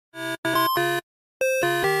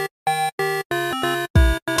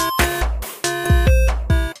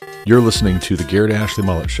You're listening to the Garrett Ashley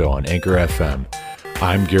Mullet Show on Anchor FM.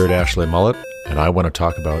 I'm Garrett Ashley Mullet, and I want to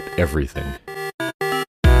talk about everything.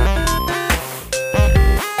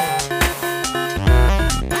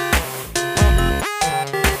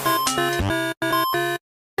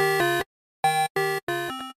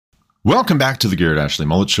 Welcome back to the Garrett Ashley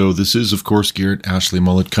Mullet Show. This is, of course, Garrett Ashley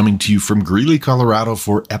Mullet coming to you from Greeley, Colorado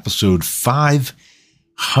for episode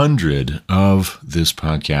 500 of this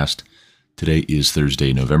podcast. Today is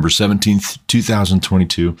Thursday, November 17th,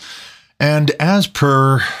 2022. And as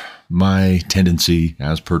per my tendency,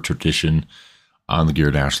 as per tradition on the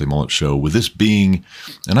Garrett Ashley Mullet Show, with this being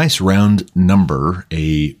a nice round number,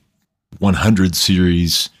 a 100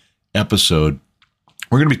 series episode,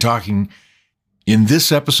 we're going to be talking in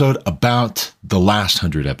this episode about the last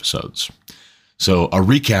 100 episodes. So a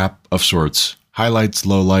recap of sorts, highlights,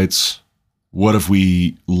 lowlights, what have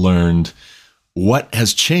we learned, what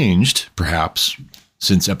has changed perhaps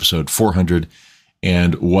since episode 400,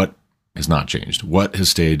 and what has not changed, what has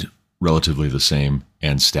stayed relatively the same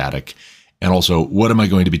and static, and also what am I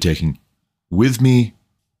going to be taking with me,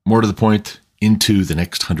 more to the point, into the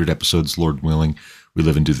next 100 episodes, Lord willing. We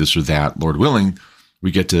live and do this or that, Lord willing.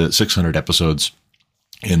 We get to 600 episodes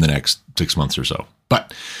in the next 6 months or so.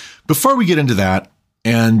 But before we get into that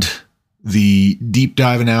and the deep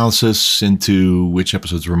dive analysis into which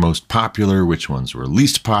episodes were most popular, which ones were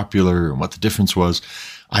least popular, and what the difference was,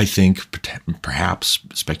 I think perhaps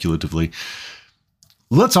speculatively,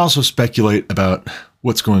 let's also speculate about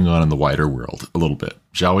what's going on in the wider world a little bit,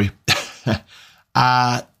 shall we?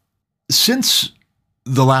 Since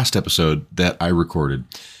the last episode that I recorded,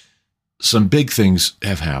 some big things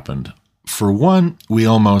have happened. For one, we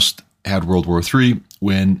almost had World War III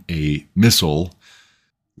when a missile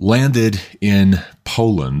landed in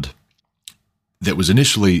Poland that was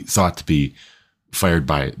initially thought to be fired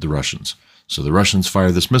by the Russians. So the Russians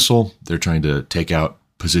fire this missile. They're trying to take out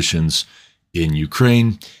positions in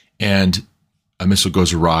Ukraine, and a missile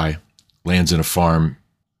goes awry, lands in a farm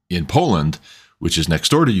in Poland, which is next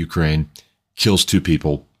door to Ukraine, kills 2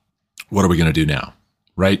 people. What are we going to do now,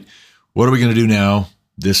 right? What are we going to do now?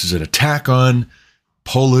 This is an attack on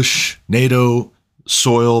Polish NATO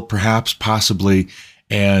soil, perhaps, possibly.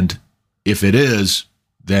 And if it is,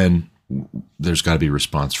 then there's got to be a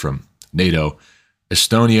response from NATO.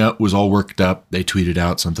 Estonia was all worked up. They tweeted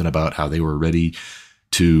out something about how they were ready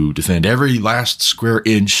to defend every last square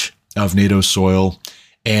inch of NATO soil.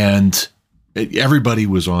 And everybody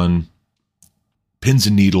was on pins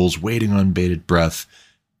and needles, waiting on bated breath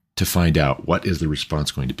to find out what is the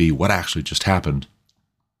response going to be, what actually just happened.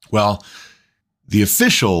 Well, the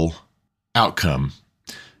official outcome,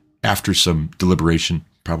 after some deliberation,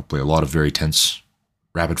 probably a lot of very tense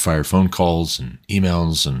rapid-fire phone calls and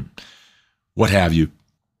emails and what have you,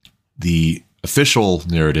 the official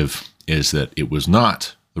narrative is that it was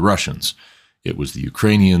not the Russians. It was the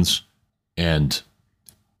Ukrainians, and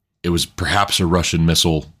it was perhaps a Russian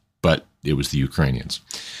missile, but it was the Ukrainians.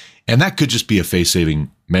 And that could just be a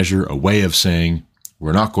face-saving measure, a way of saying,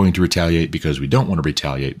 we're not going to retaliate because we don't want to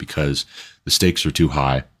retaliate because the stakes are too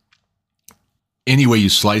high. Any way you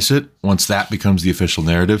slice it, once that becomes the official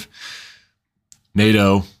narrative,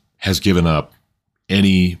 NATO has given up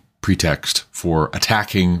any pretext for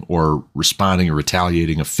attacking or responding or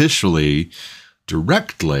retaliating officially,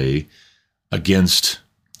 directly against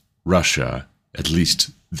Russia, at least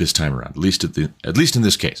this time around, at least in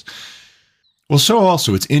this case. Well, so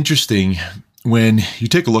also it's interesting when you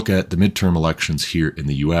take a look at the midterm elections here in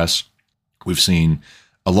the U.S., we've seen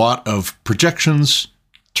a lot of projections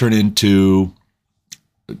turn into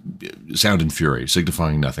sound and fury,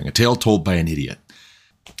 signifying nothing. A tale told by an idiot.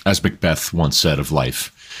 As Macbeth once said of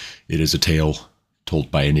life, it is a tale told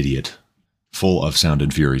by an idiot, full of sound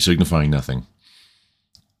and fury, signifying nothing.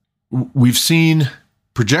 We've seen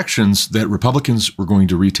projections that Republicans were going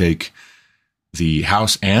to retake the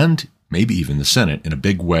House and maybe even the Senate in a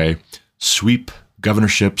big way, sweep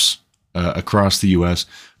governorships across the U.S.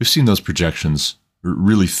 We've seen those projections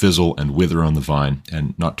really fizzle and wither on the vine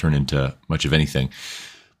and not turn into much of anything.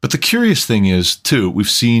 But the curious thing is, too, we've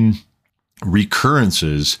seen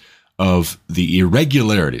recurrences of the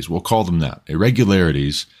irregularities, we'll call them that,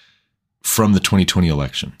 irregularities from the 2020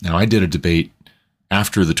 election. Now, I did a debate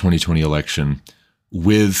after the 2020 election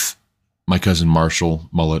with my cousin Marshall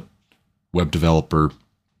Mullet, web developer,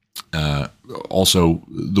 also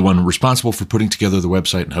the one responsible for putting together the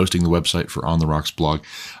website and hosting the website for On the Rocks blog.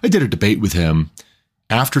 I did a debate with him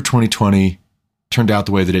after 2020 turned out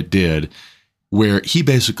the way that it did, where he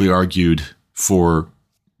basically argued for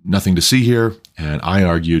nothing to see here, and I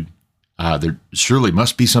argued there surely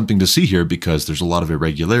must be something to see here because there's a lot of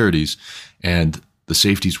irregularities, and the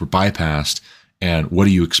safeties were bypassed, and what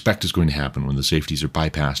do you expect is going to happen when the safeties are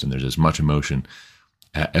bypassed and there's as much emotion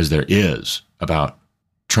as there is about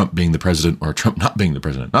Trump being the president or Trump not being the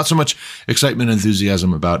president. Not so much excitement and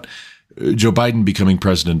enthusiasm about Joe Biden becoming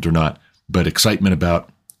president or not, but excitement about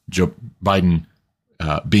Joe Biden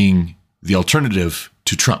being the alternative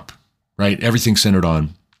to Trump, right? Everything centered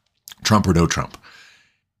on Trump or no Trump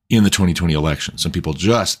in the 2020 election. Some people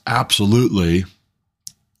just absolutely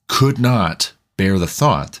could not bear the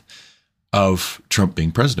thought of Trump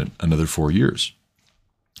being president another 4 years.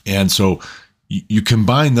 And so you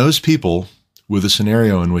combine those people with a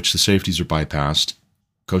scenario in which the safeties are bypassed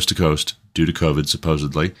coast to coast due to COVID,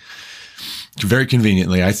 supposedly. Very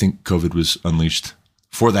conveniently, I think COVID was unleashed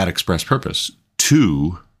for that express purpose,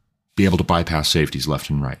 to be able to bypass safeties left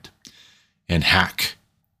and right and hack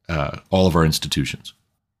all of our institutions.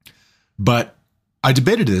 But I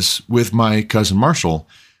debated this with my cousin Marshall,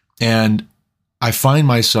 and I find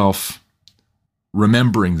myself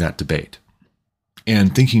remembering that debate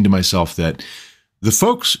and thinking to myself that the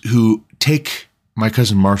folks who take my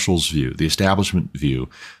cousin Marshall's view, the establishment view,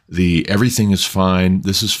 the everything is fine,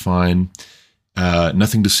 this is fine,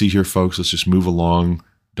 nothing to see here, folks, let's just move along,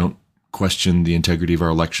 don't question the integrity of our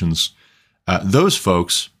elections. Those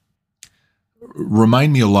folks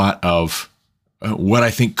remind me a lot of what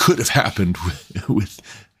I think could have happened with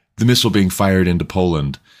the missile being fired into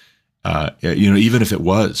Poland, even if it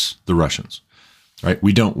was the Russians, right?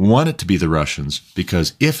 We don't want it to be the Russians,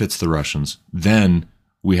 because if it's the Russians, then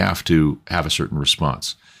we have to have a certain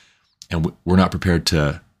response. And we're not prepared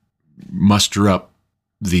to muster up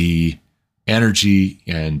the energy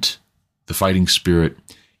and the fighting spirit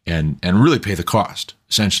and really pay the cost,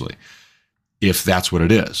 essentially, if that's what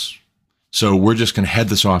it is. So we're just going to head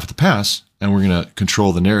this off at the pass, and we're going to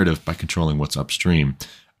control the narrative by controlling what's upstream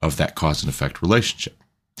of that cause and effect relationship.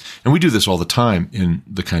 And we do this all the time in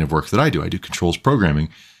the kind of work that I do. I do controls programming,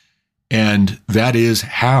 and that is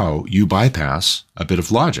how you bypass a bit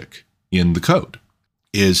of logic in the code.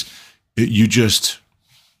 Is you just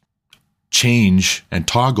change and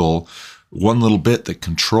toggle one little bit that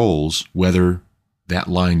controls whether that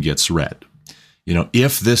line gets read.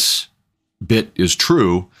 If this bit is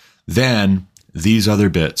true, then these other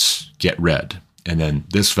bits get read. And then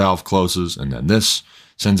this valve closes, and then this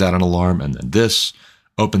sends out an alarm, and then this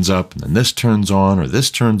opens up, and then this turns on, or this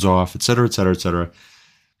turns off, et cetera, et cetera, et cetera.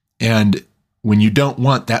 And when you don't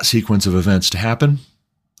want that sequence of events to happen,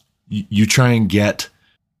 you try and get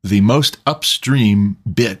the most upstream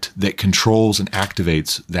bit that controls and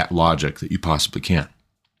activates that logic that you possibly can.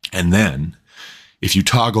 And then if you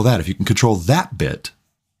toggle that, if you can control that bit,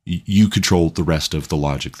 you control the rest of the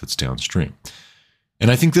logic that's downstream. And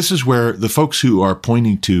I think this is where the folks who are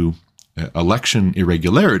pointing to election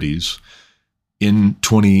irregularities in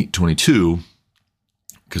 2022,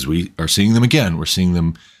 because we are seeing them again, we're seeing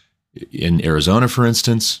them in Arizona, for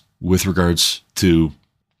instance, with regards to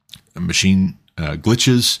machine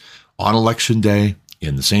glitches on election day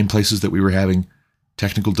in the same places that we were having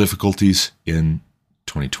technical difficulties in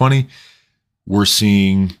 2020. We're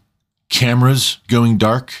seeing cameras going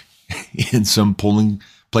dark in some polling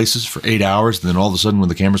places for 8 hours. And then all of a sudden, when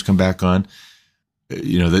the cameras come back on,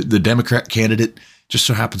 the Democrat candidate just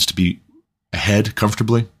so happens to be ahead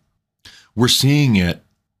comfortably. We're seeing it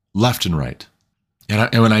left and right.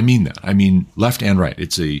 And when I mean that, I mean left and right.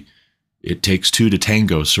 It takes two to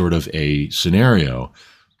tango sort of a scenario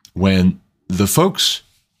when the folks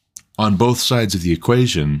on both sides of the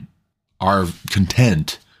equation are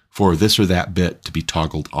content for this or that bit to be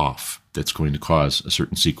toggled off that's going to cause a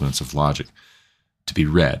certain sequence of logic to be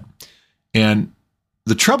read. And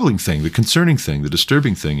the troubling thing, the concerning thing, the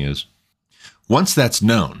disturbing thing is, once that's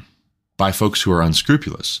known by folks who are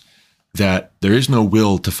unscrupulous, that there is no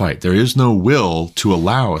will to fight, there is no will to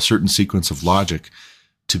allow a certain sequence of logic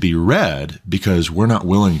to be read because we're not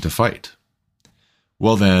willing to fight,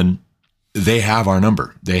 well, then they have our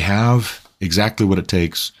number. They have exactly what it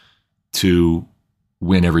takes to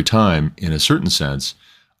win every time, in a certain sense,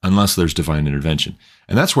 unless there's divine intervention.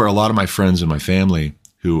 And that's where a lot of my friends and my family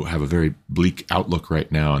who have a very bleak outlook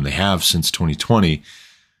right now, and they have since 2020,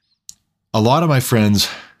 a lot of my friends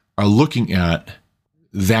are looking at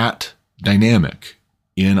that dynamic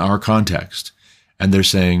in our context, and they're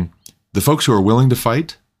saying the folks who are willing to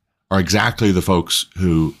fight are exactly the folks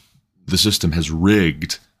who the system has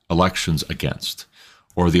rigged elections against,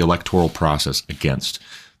 or the electoral process against.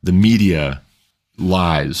 The media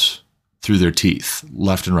lies through their teeth,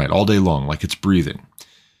 left and right, all day long, like it's breathing.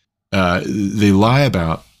 They lie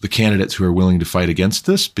about the candidates who are willing to fight against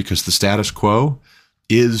this because the status quo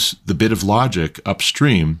is the bit of logic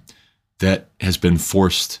upstream that has been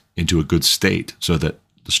forced into a good state so that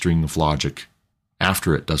the string of logic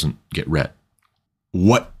after it doesn't get read.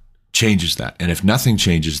 What changes that? And if nothing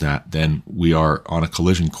changes that, then we are on a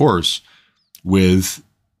collision course with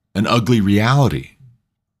an ugly reality.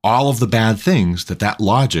 All of the bad things that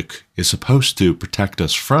logic is supposed to protect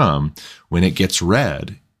us from, when it gets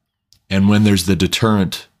read, and when there's the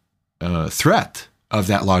deterrent threat of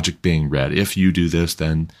that logic being read. If you do this,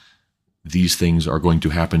 then these things are going to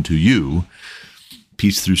happen to you.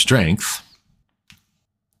 Peace through strength.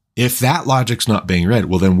 If that logic's not being read,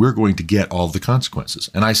 well, then we're going to get all the consequences.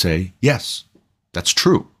 And I say, yes, that's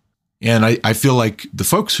true. And I feel like the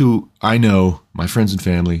folks who I know, my friends and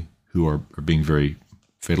family, who are being very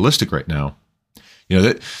fatalistic right now,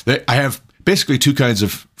 that I have basically two kinds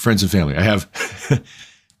of friends and family. I have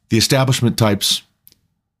the establishment types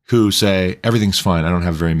who say everything's fine. I don't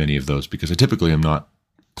have very many of those because I typically am not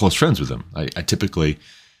close friends with them. I typically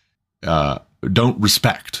don't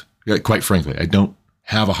respect, quite frankly, I don't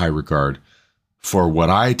have a high regard for what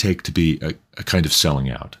I take to be a kind of selling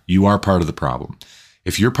out. You are part of the problem.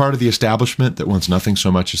 If you're part of the establishment that wants nothing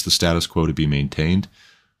so much as the status quo to be maintained,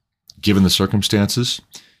 given the circumstances,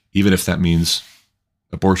 even if that means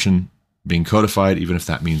abortion being codified, even if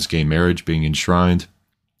that means gay marriage being enshrined,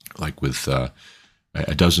 like with a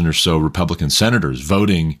dozen or so Republican senators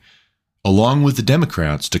voting along with the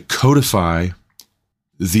Democrats to codify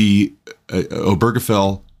the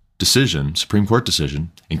Obergefell decision, Supreme Court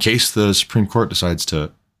decision, in case the Supreme Court decides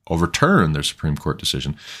to overturn their Supreme Court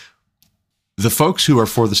decision. The folks who are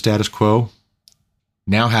for the status quo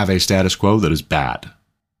now have a status quo that is bad,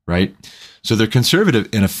 right? So they're conservative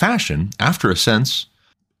in a fashion, after a sense,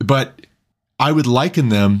 but I would liken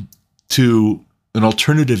them to an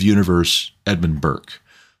alternative universe Edmund Burke,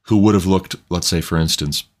 who would have looked, let's say, for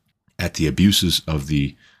instance, at the abuses of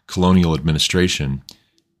the colonial administration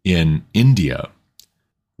in India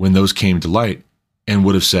when those came to light, and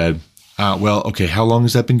would have said, well, okay, how long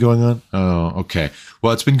has that been going on? Oh, okay.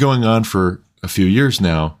 Well, it's been going on for a few years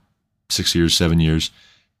now, 6 years, 7 years.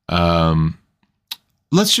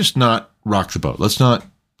 Let's just not rock the boat. Let's not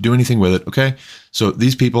do anything with it, okay? So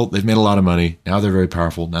these people, they've made a lot of money. Now they're very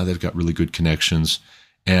powerful. Now they've got really good connections.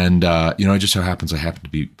 And, it just so happens I happen to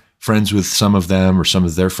be friends with some of them, or some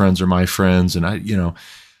of their friends are my friends. And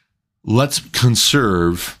let's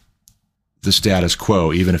conserve the status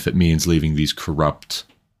quo, even if it means leaving these corrupt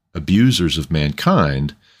abusers of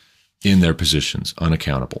mankind in their positions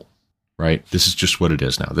unaccountable, right? This is just what it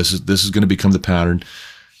is now. This is going to become the pattern.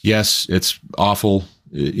 Yes, it's awful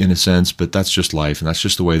in a sense, but that's just life, and that's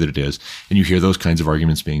just the way that it is. And you hear those kinds of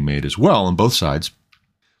arguments being made as well on both sides,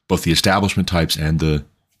 both the establishment types and the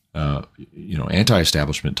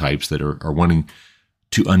anti-establishment types that are wanting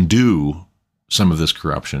to undo some of this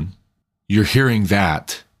corruption. You're hearing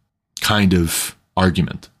that kind of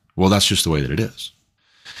argument. Well, that's just the way that it is.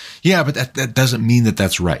 Yeah, but that doesn't mean that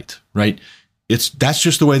that's right? That's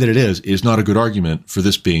just the way that it is not a good argument for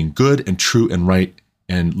this being good and true and right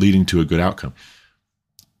and leading to a good outcome.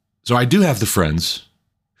 So I do have the friends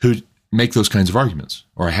who make those kinds of arguments,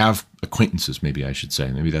 or I have acquaintances, maybe I should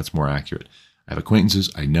say. Maybe that's more accurate. I have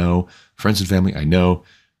acquaintances I know, friends and family I know,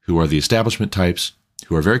 who are the establishment types,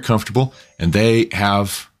 who are very comfortable, and they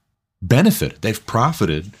have benefited. They've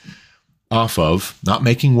profited off of not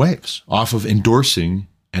making waves, off of endorsing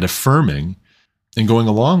and affirming and going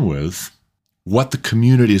along with what the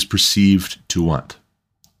community is perceived to want.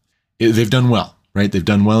 They've done well, right? They've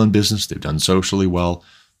done well in business. They've done socially well.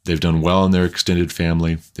 They've done well in their extended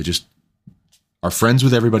family. They just are friends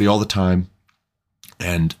with everybody all the time.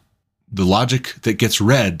 And the logic that gets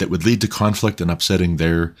read that would lead to conflict and upsetting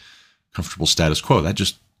their comfortable status quo, that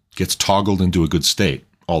just gets toggled into a good state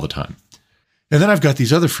all the time. And then I've got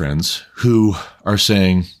these other friends who are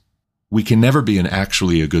saying, we can never be in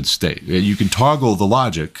actually a good state. You can toggle the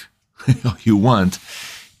logic you want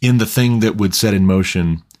in the thing that would set in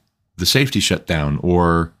motion the safety shutdown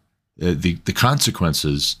or the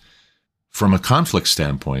consequences from a conflict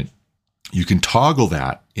standpoint. You can toggle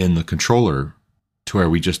that in the controller to where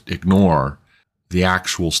we just ignore the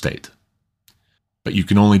actual state. But you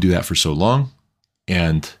can only do that for so long,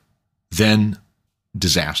 and then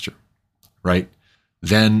disaster, right?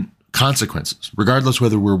 Then consequences. Regardless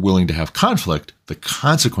whether we're willing to have conflict, the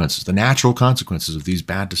consequences, the natural consequences of these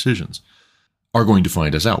bad decisions are going to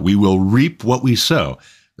find us out. We will reap what we sow.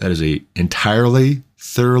 That is a entirely,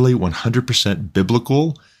 thoroughly, 100%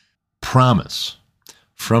 biblical promise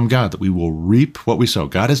from God that we will reap what we sow.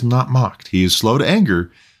 God is not mocked. He is slow to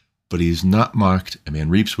anger, but he is not mocked. A man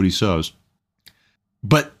reaps what he sows.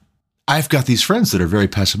 But I've got these friends that are very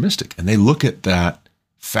pessimistic, and they look at that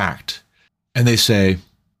fact and they say,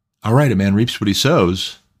 all right, a man reaps what he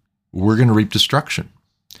sows. We're going to reap destruction.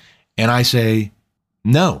 And I say,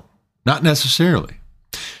 no, not necessarily.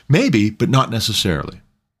 Maybe, but not necessarily.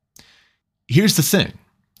 Here's the thing.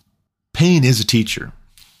 Pain is a teacher.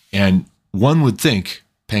 And one would think,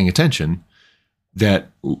 paying attention, that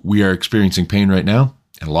we are experiencing pain right now,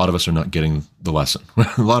 and a lot of us are not getting the lesson.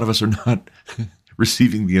 A lot of us are not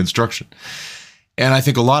receiving the instruction. And I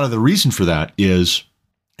think a lot of the reason for that is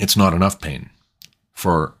it's not enough pain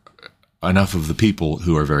for enough of the people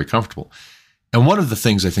who are very comfortable. And one of the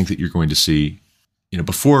things I think that you're going to see,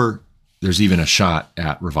 before there's even a shot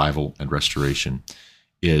at revival and restoration,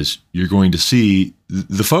 is you're going to see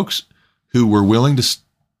the folks who were willing to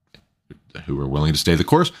stay the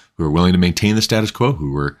course, who are willing to maintain the status quo,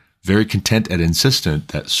 who were very content and insistent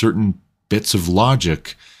that certain bits of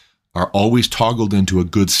logic are always toggled into a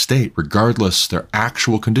good state, regardless their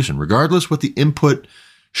actual condition, regardless what the input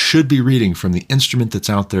should be reading from the instrument that's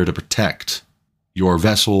out there to protect your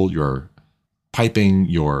vessel, your piping,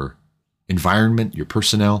 your environment, your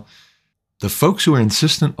personnel. The folks who are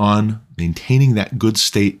insistent on maintaining that good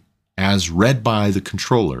state as read by the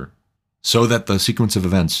controller so that the sequence of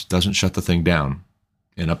events doesn't shut the thing down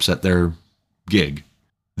and upset their gig,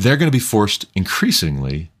 they're going to be forced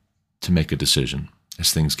increasingly to make a decision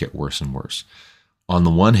as things get worse and worse. On the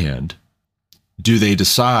one hand, do they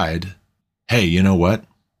decide, hey, you know what?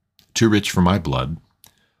 Too rich for my blood.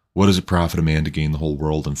 What does it profit a man to gain the whole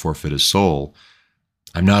world and forfeit his soul?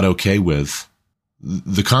 I'm not okay with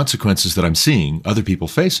the consequences that I'm seeing other people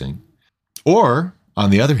facing. Or, on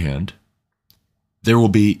the other hand, there will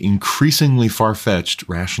be increasingly far-fetched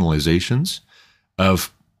rationalizations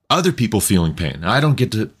of other people feeling pain. I don't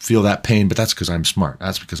get to feel that pain, but that's because I'm smart.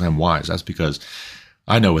 That's because I'm wise. That's because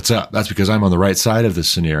I know what's up. That's because I'm on the right side of this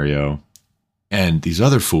scenario. And these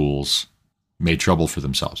other fools made trouble for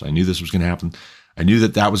themselves. I knew this was going to happen. I knew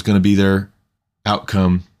that that was going to be their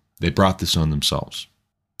outcome. They brought this on themselves.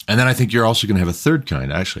 And then I think you're also going to have a third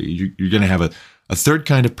kind. Actually, you're going to have a third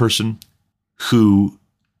kind of person who,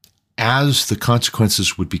 as the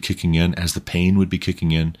consequences would be kicking in, as the pain would be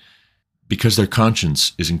kicking in, because their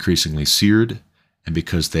conscience is increasingly seared and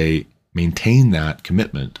because they maintain that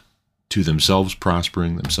commitment to themselves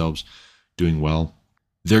prospering, themselves doing well,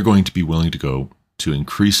 they're going to be willing to go to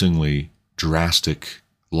increasingly drastic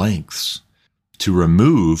lengths to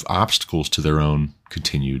remove obstacles to their own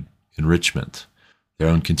continued enrichment, their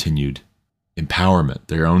own continued empowerment,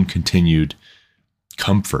 their own continued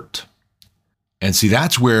comfort. And see,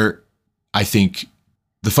 that's where I think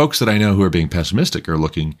the folks that I know who are being pessimistic are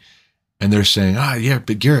looking and they're saying, yeah,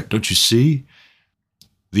 but Garrett, don't you see?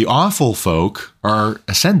 The awful folk are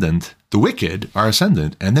ascendant, the wicked are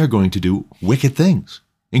ascendant, and they're going to do wicked things,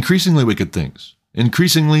 increasingly wicked things,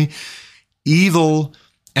 increasingly evil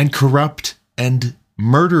and corrupt and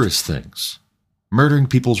murderous things, murdering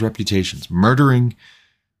people's reputations, murdering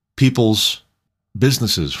people's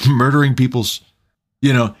businesses, murdering people's,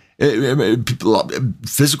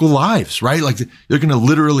 physical lives, right? Like they're going to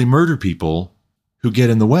literally murder people who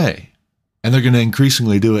get in the way. And they're going to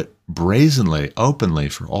increasingly do it brazenly, openly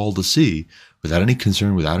for all to see, without any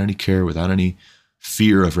concern, without any care, without any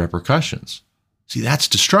fear of repercussions. See, that's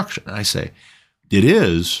destruction. I say it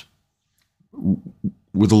is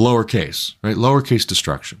with a lowercase, right? Lowercase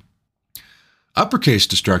destruction. Uppercase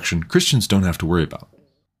destruction, Christians don't have to worry about.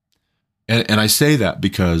 And I say that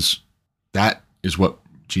because that is what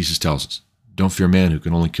Jesus tells us. Don't fear man who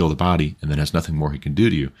can only kill the body and then has nothing more he can do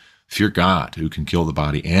to you. Fear God who can kill the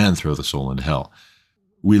body and throw the soul into hell.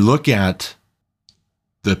 We look at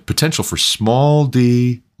the potential for small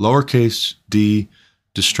d, lowercase d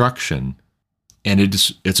destruction, and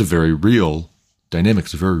it's a very real dynamic.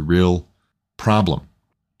 It's a very real problem.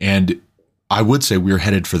 And I would say we're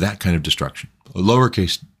headed for that kind of destruction, a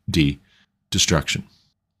lowercase d destruction,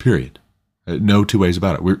 period. No two ways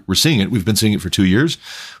about it. We're seeing it. We've been seeing it for 2 years.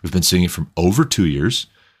 We've been seeing it for over 2 years.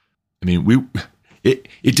 I mean, it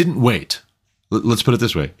didn't wait. Let's put it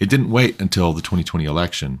this way. It didn't wait until the 2020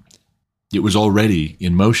 election. It was already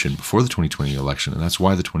in motion before the 2020 election, and that's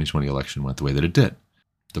why the 2020 election went the way that it did.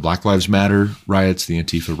 The Black Lives Matter riots, the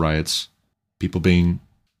Antifa riots, people being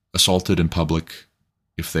assaulted in public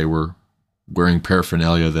if they were wearing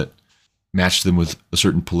paraphernalia that matched them with a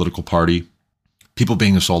certain political party, people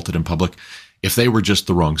being assaulted in public if they were just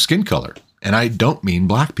the wrong skin color. And I don't mean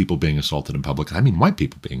black people being assaulted in public. I mean white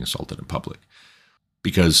people being assaulted in public.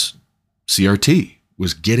 Because CRT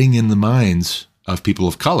was getting in the minds of people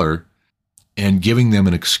of color and giving them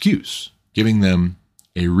an excuse, giving them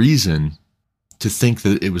a reason to think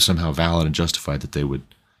that it was somehow valid and justified that they would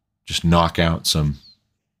just knock out some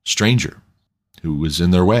stranger who was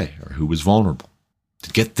in their way or who was vulnerable.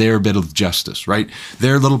 to get their bit of justice, right?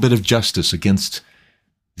 Their little bit of justice against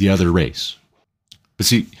the other race. But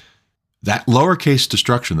see, that lowercase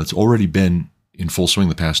destruction that's already been in full swing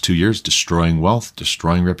the past 2 years, destroying wealth,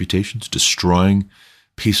 destroying reputations, destroying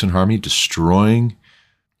peace and harmony, destroying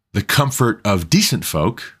the comfort of decent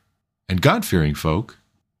folk and God-fearing folk,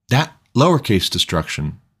 that lowercase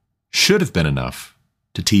destruction should have been enough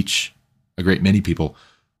to teach a great many people,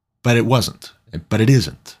 but it wasn't, but it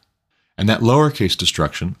isn't. And that lowercase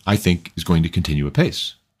destruction, I think, is going to continue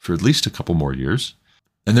apace for at least a couple more years.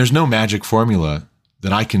 And there's no magic formula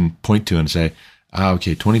that I can point to and say,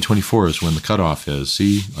 okay, 2024 is when the cutoff is.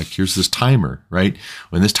 See, like here's this timer, right?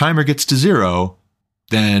 When this timer gets to 0,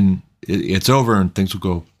 then it's over and things will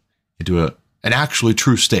go into an actually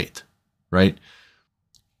true state, right?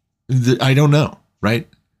 I don't know, right?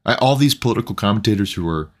 All these political commentators who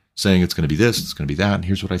are saying it's going to be this, it's going to be that, and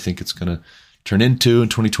here's what I think it's going to turn into in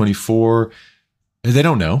 2024, they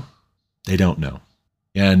don't know. They don't know.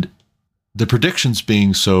 And the predictions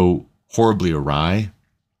being so horribly awry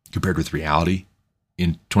compared with reality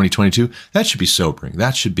in 2022, that should be sobering.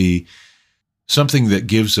 That should be something that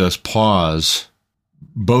gives us pause,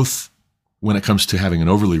 both when it comes to having an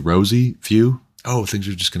overly rosy view, oh, things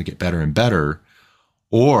are just going to get better and better,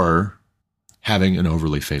 or having an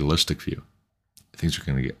overly fatalistic view. Things are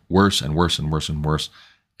going to get worse and worse and worse and worse,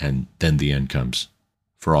 and then the end comes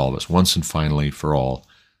for all of us, once and finally for all.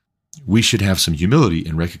 We should have some humility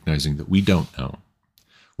in recognizing that we don't know.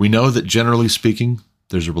 We know that generally speaking,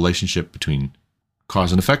 there's a relationship between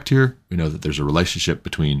cause and effect here. We know that there's a relationship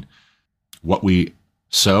between what we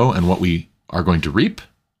sow and what we are going to reap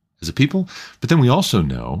as a people. But then we also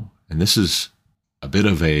know, and this is a bit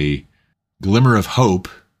of a glimmer of hope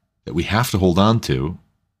that we have to hold on to,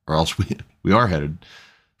 or else we are headed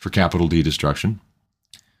for capital D destruction.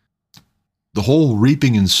 The whole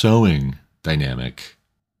reaping and sowing dynamic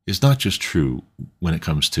is not just true when it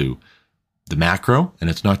comes to the macro, and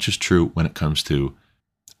it's not just true when it comes to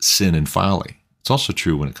sin and folly. It's also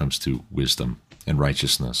true when it comes to wisdom and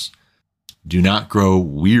righteousness. Do not grow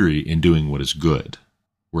weary in doing what is good,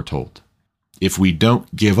 we're told. If we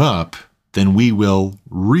don't give up, then we will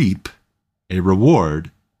reap a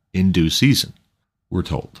reward in due season, we're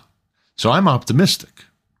told. So I'm optimistic,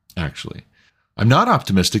 actually. I'm not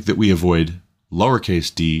optimistic that we avoid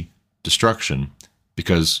lowercase d destruction,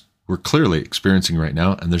 because we're clearly experiencing right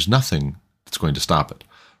now, and there's nothing that's going to stop it.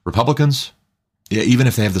 Republicans, even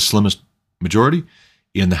if they have the slimmest majority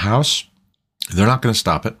in the House, they're not going to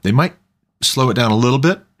stop it. They might slow it down a little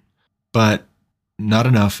bit, but not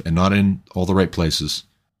enough and not in all the right places.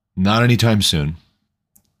 Not anytime soon.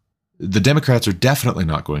 The Democrats are definitely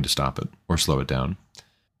not going to stop it or slow it down.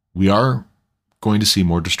 We are going to see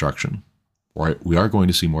more destruction, or we are going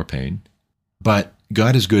to see more pain, but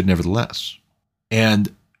God is good nevertheless.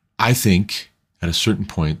 And I think at a certain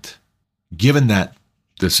point, given that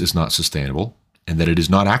this is not sustainable and that it is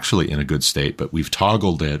not actually in a good state, but we've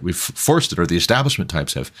toggled it, we've forced it, or the establishment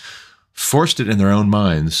types have forced it in their own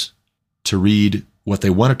minds to read what they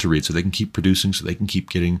want it to read so they can keep producing, so they can keep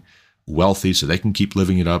getting wealthy, so they can keep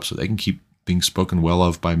living it up, so they can keep being spoken well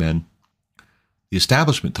of by men. The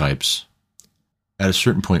establishment types at a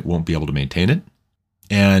certain point won't be able to maintain it.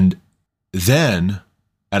 And then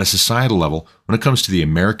at a societal level, when it comes to the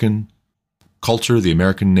American culture, the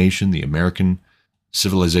American nation, the American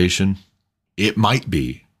civilization, it might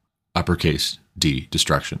be uppercase D,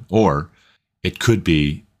 destruction, or it could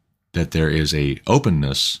be that there is a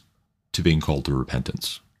openness to being called to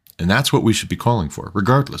repentance. And that's what we should be calling for,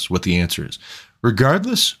 regardless what the answer is.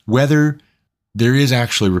 Regardless whether there is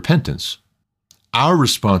actually repentance, our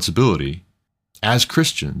responsibility as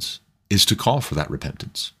Christians is to call for that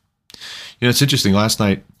repentance. You know, it's interesting. Last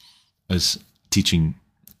night, I was teaching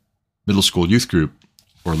middle school youth group,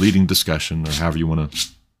 or leading discussion, or however you want to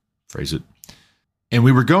phrase it. And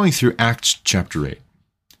we were going through Acts chapter 8.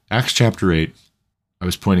 Acts chapter 8, I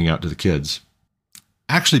was pointing out to the kids,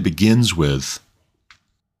 actually begins with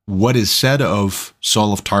what is said of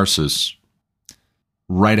Saul of Tarsus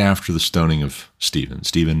right after the stoning of Stephen.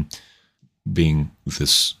 Stephen being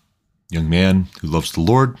this young man who loves the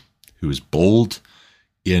Lord, who is bold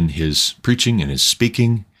in his preaching and his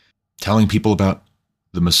speaking, telling people about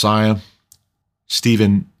the Messiah.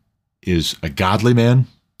 Stephen is a godly man.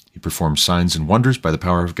 He performs signs and wonders by the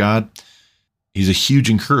power of God. He's a huge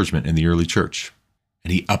encouragement in the early church,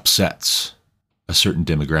 and he upsets a certain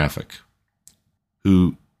demographic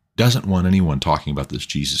who doesn't want anyone talking about this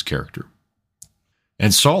Jesus character.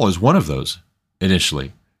 And Saul is one of those,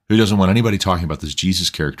 initially, who doesn't want anybody talking about this Jesus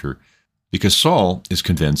character, because Saul is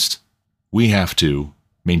convinced we have to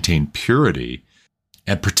maintain purity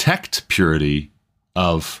and protect purity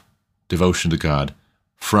of devotion to God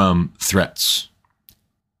from threats.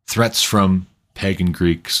 Threats from pagan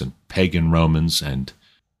Greeks and pagan Romans and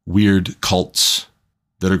weird cults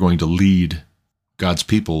that are going to lead God's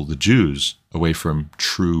people, the Jews, away from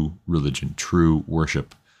true religion, true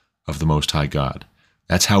worship of the Most High God.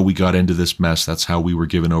 That's how we got into this mess. That's how we were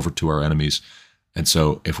given over to our enemies. And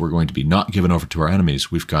so if we're going to be not given over to our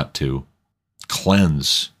enemies, we've got to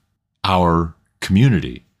cleanse our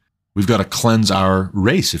community. We've got to cleanse our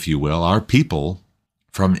race, if you will, our people,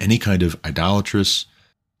 from any kind of idolatrous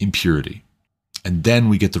impurity. And then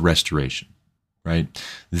we get the restoration, right?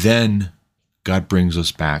 Then God brings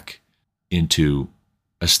us back into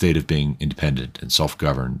a state of being independent and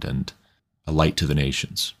self-governed and a light to the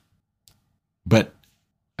nations. But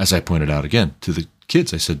as I pointed out again to the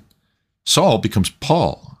kids, I said, Saul becomes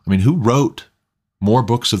Paul. I mean, who wrote more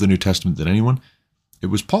books of the New Testament than anyone? It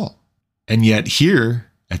was Paul. And yet here,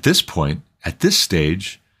 at this point, at this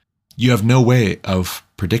stage, you have no way of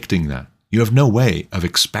predicting that. You have no way of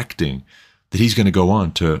expecting that he's going to go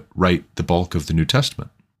on to write the bulk of the New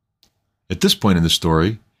Testament. At this point in the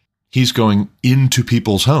story, he's going into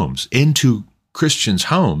people's homes, into Christians'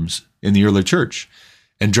 homes in the early church,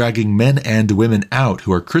 and dragging men and women out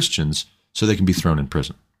who are Christians so they can be thrown in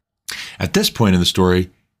prison. At this point in the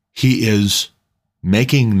story, he is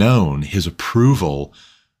making known his approval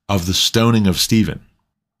of the stoning of Stephen,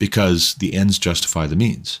 because the ends justify the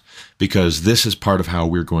means, because this is part of how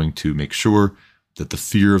we're going to make sure that the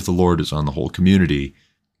fear of the Lord is on the whole community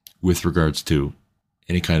with regards to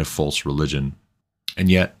any kind of false religion. And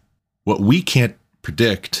yet, what we can't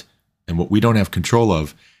predict and what we don't have control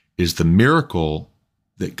of is the miracle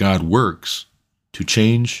that God works to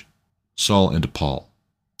change Saul into Paul.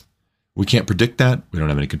 We can't predict that. We don't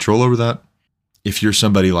have any control over that. If you're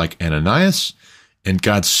somebody like Ananias and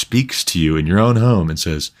God speaks to you in your own home and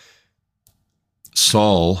says,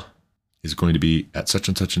 Saul is going to be at such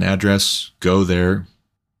and such an address, go there,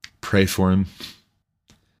 pray for him.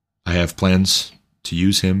 I have plans to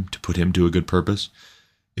use him, to put him to a good purpose.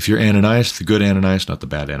 If you're Ananias, the good Ananias, not the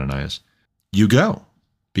bad Ananias, you go,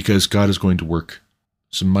 because God is going to work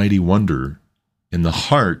some mighty wonder in the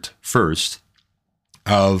heart first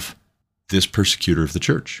of this persecutor of the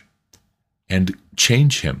church and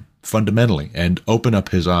change him fundamentally and open up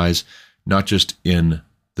his eyes, not just in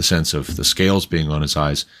the sense of the scales being on his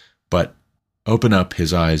eyes, but open up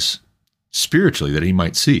his eyes spiritually that he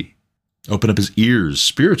might see. Open up his ears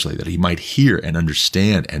spiritually that he might hear and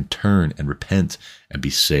understand and turn and repent and be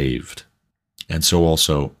saved. And so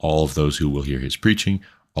also all of those who will hear his preaching,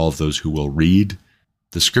 all of those who will read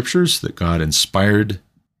the scriptures that God inspired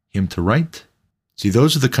him to write. See,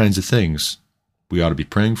 those are the kinds of things we ought to be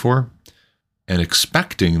praying for and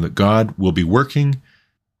expecting that God will be working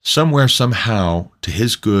somewhere, somehow, to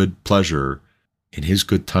his good pleasure, in his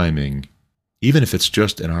good timing, even if it's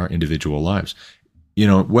just in our individual lives. You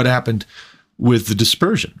know, what happened with the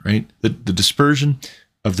dispersion, right? The dispersion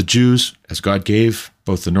of the Jews as God gave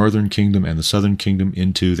both the northern kingdom and the southern kingdom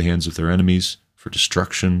into the hands of their enemies for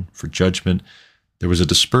destruction, for judgment. There was a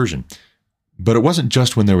dispersion. But it wasn't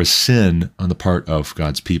just when there was sin on the part of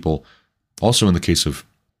God's people. Also in the case of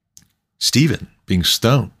Stephen being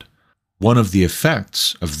stoned. One of the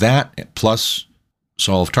effects of that, plus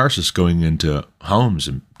Saul of Tarsus going into homes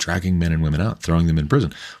and dragging men and women out, throwing them in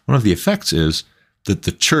prison, one of the effects is that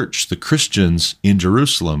the church, the Christians in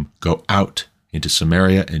Jerusalem, go out into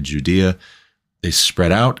Samaria and Judea. They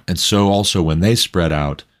spread out, and so also when they spread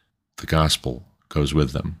out, the gospel goes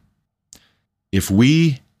with them. If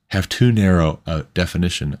we have too narrow a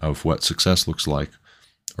definition of what success looks like,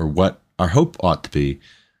 or what our hope ought to be,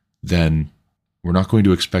 then we're not going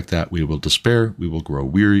to expect that. We will despair. We will grow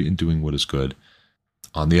weary in doing what is good.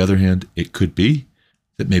 On the other hand, it could be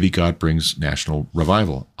that maybe God brings national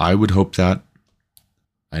revival. I would hope that.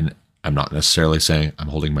 And I'm not necessarily saying I'm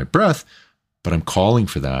holding my breath, but I'm calling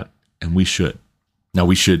for that, and we should. Now,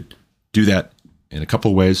 we should do that in a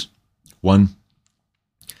couple of ways. One,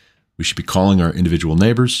 we should be calling our individual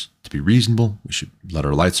neighbors to be reasonable. We should let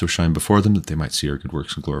our light so shine before them that they might see our good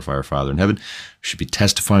works and glorify our Father in heaven. We should be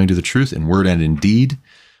testifying to the truth in word and in deed.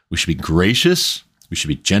 We should be gracious. We should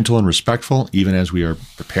be gentle and respectful, even as we are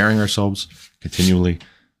preparing ourselves continually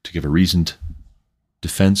to give a reasoned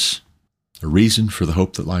defense, a reason for the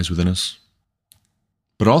hope that lies within us.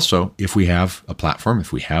 But also, if we have a platform,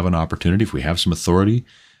 if we have an opportunity, if we have some authority,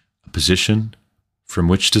 a position from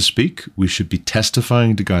which to speak, we should be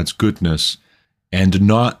testifying to God's goodness and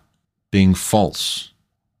not being false,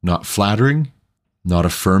 not flattering, not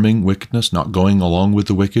affirming wickedness, not going along with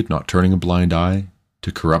the wicked, not turning a blind eye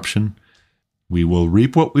to corruption. We will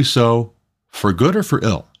reap what we sow, for good or for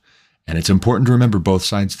ill. And it's important to remember both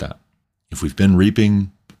sides of that. If we've been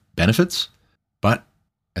reaping benefits, but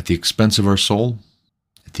at the expense of our soul,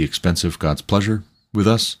 at the expense of God's pleasure with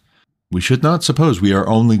us, we should not suppose we are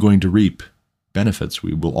only going to reap benefits.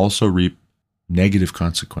 We will also reap negative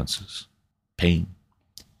consequences, pain.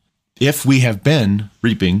 If we have been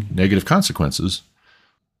reaping negative consequences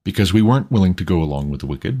because we weren't willing to go along with the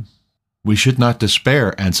wicked, we should not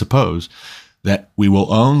despair and suppose that we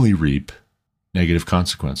will only reap negative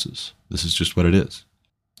consequences. This is just what it is.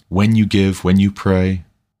 When you give, when you pray,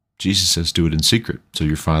 Jesus says do it in secret, so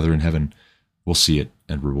your Father in heaven will see it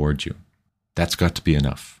and reward you. That's got to be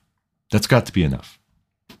enough. That's got to be enough.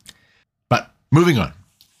 But moving on.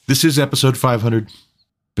 This is episode 500.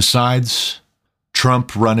 Besides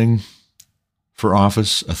Trump running for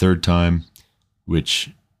office a third time, which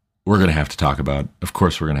we're going to have to talk about. Of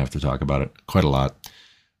course, we're going to have to talk about it quite a lot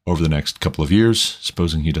over the next couple of years,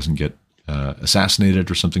 supposing he doesn't get assassinated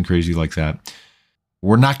or something crazy like that.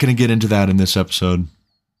 We're not going to get into that in this episode.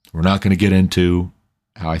 We're not going to get into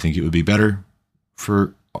how I think it would be better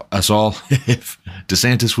for us all if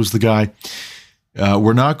DeSantis was the guy.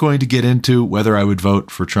 We're not going to get into whether I would vote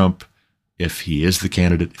for Trump if he is the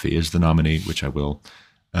candidate, if he is the nominee, which I will.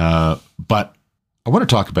 But I want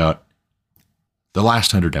to talk about the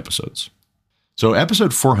last 100 episodes. So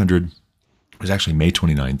episode 400 was actually May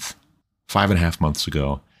 29th, 5.5 months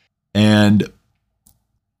ago. And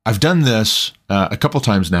I've done this a couple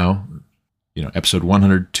times now, episode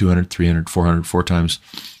 100, 200, 300, 400, 4 times.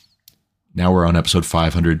 Now we're on episode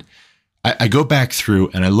 500. I go back through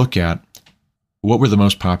and I look at what were the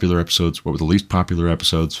most popular episodes, what were the least popular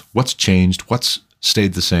episodes, what's changed, what's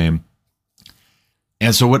stayed the same.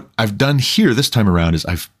 And so what I've done here this time around is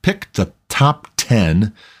I've picked the top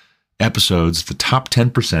 10 episodes, the top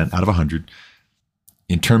 10% out of 100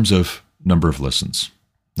 in terms of number of listens,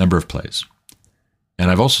 number of plays. And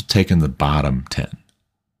I've also taken the bottom 10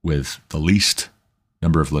 with the least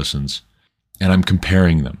number of listens, and I'm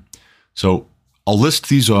comparing them. So I'll list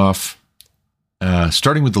these off,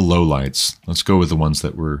 starting with the lowlights. Let's go with the ones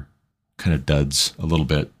that were kind of duds a little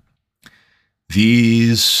bit.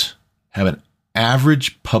 These have an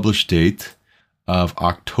average published date of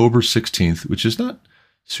October 16th, which is not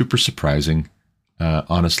super surprising,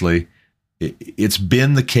 honestly. It's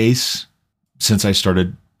been the case since I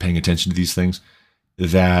started paying attention to these things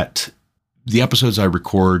that the episodes I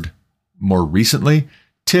record more recently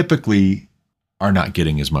typically are not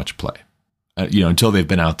getting as much play, until they've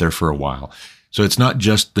been out there for a while. So it's not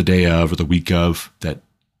just the day of or the week of that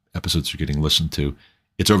episodes are getting listened to.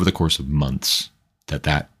 It's over the course of months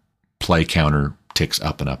that play counter ticks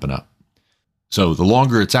up and up and up. So the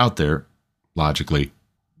longer it's out there, logically,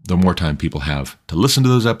 the more time people have to listen to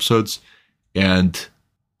those episodes and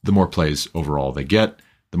the more plays overall they get.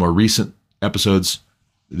 The more recent episodes,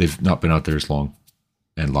 they've not been out there as long.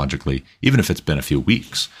 And logically, even if it's been a few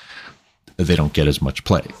weeks, they don't get as much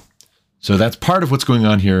play. So that's part of what's going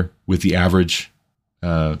on here with the average,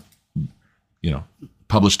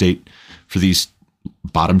 published date for these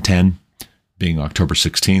bottom 10 being October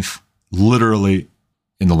 16th, literally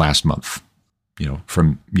in the last month,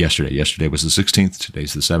 from yesterday. Yesterday was the 16th.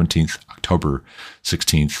 Today's the 17th. October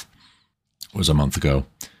 16th was a month ago.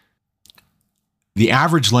 The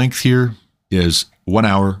average length here is 1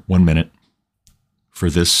 hour, 1 minute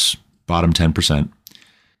for this bottom 10%.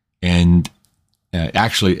 And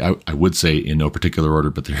actually, I would say in no particular order,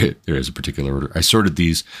 but there is a particular order. I sorted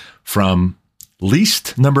these from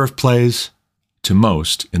least number of plays to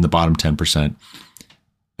most in the bottom 10%.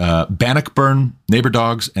 Bannockburn, Neighbor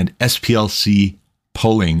Dogs, and SPLC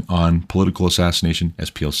polling on political assassination.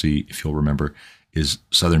 SPLC, if you'll remember, is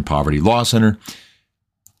Southern Poverty Law Center.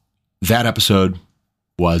 That episode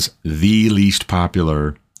was the least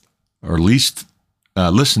popular or least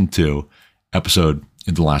listened to episode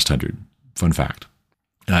in the last 100. Fun fact.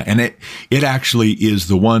 And it actually is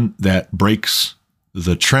the one that breaks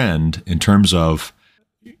the trend in terms of,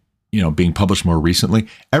 being published more recently.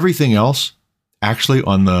 Everything else actually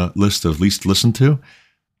on the list of least listened to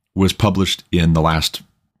was published in the last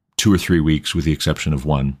 2 or 3 weeks, with the exception of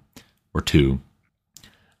 1 or 2.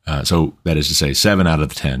 So that is to say 7 out of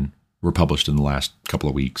the 10 were published in the last couple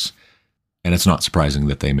of weeks. And it's not surprising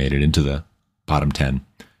that they made it into the bottom 10.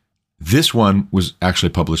 This one was actually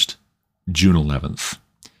published June 11th.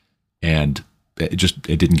 And it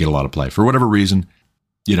didn't get a lot of play. For whatever reason,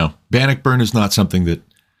 Bannockburn is not something that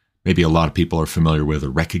maybe a lot of people are familiar with or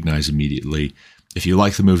recognize immediately. If you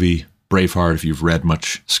like the movie Braveheart, if you've read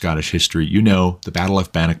much Scottish history, the Battle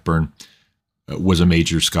of Bannockburn was a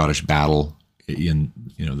major Scottish battle in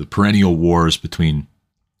the perennial wars between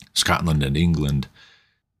Scotland and England.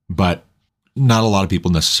 But not a lot of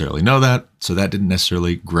people necessarily know that, so that didn't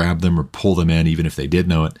necessarily grab them or pull them in, even if they did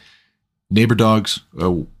know it. Neighbor dogs,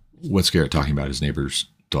 what's Garrett talking about his neighbor's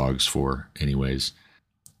dogs for anyways?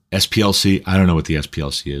 SPLC, I don't know what the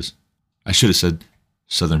SPLC is. I should have said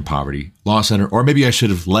Southern Poverty Law Center, or maybe I should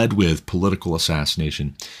have led with political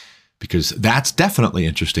assassination, because that's definitely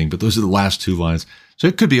interesting, but those are the last two lines. So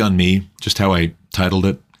it could be on me, just how I titled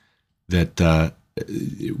it, that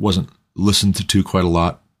it wasn't listened to quite a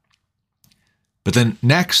lot. But then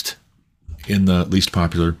next, in the least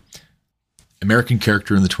popular, American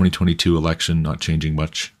character in the 2022 election, not changing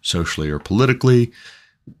much socially or politically.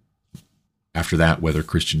 After that, whether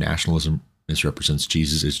Christian nationalism misrepresents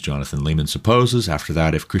Jesus, as Jonathan Lehman supposes. After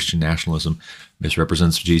that, if Christian nationalism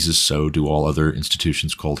misrepresents Jesus, so do all other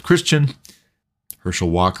institutions called Christian. Herschel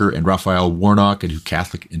Walker and Raphael Warnock, and who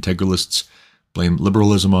Catholic integralists blame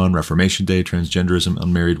liberalism on, Reformation Day, transgenderism,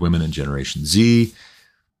 unmarried women, and Generation Z.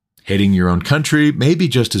 Hating your own country may be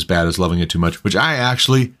just as bad as loving it too much, which I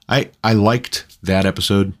liked that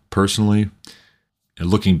episode personally. And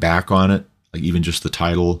looking back on it, like even just the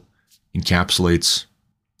title encapsulates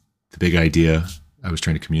the big idea I was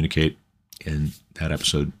trying to communicate in that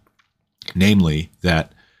episode. Namely,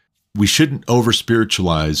 that we shouldn't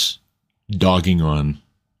over-spiritualize dogging on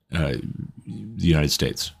the United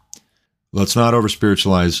States. Let's not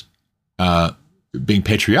over-spiritualize being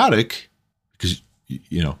patriotic, because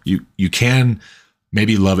you can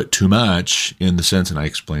maybe love it too much in the sense, and I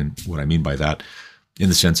explain what I mean by that, in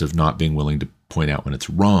the sense of not being willing to point out when it's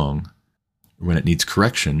wrong, when it needs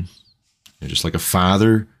correction. Just like a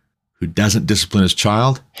father who doesn't discipline his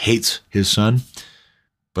child hates his son,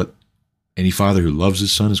 but any father who loves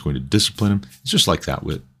his son is going to discipline him. It's just like that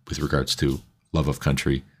with regards to love of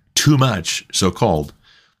country. Too much, so-called,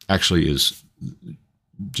 actually is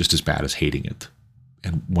just as bad as hating it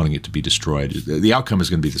and wanting it to be destroyed. The outcome is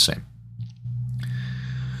going to be the same.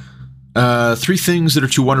 3 things that are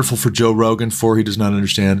too wonderful for Joe Rogan. 4 he does not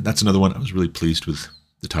understand. That's another one. I was really pleased with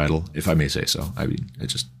the title, if I may say so. I mean, it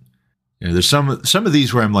just, there's some of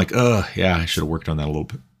these where I'm like, yeah, I should have worked on that a little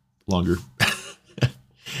bit longer.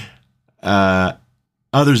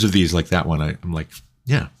 Others of these, like that one, I'm like,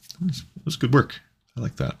 yeah, it was good work. I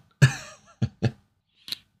like that.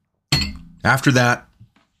 After that,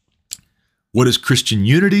 what is Christian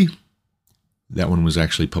unity? That one was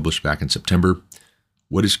actually published back in September.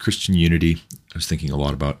 What is Christian unity? I was thinking a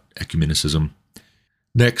lot about ecumenicism.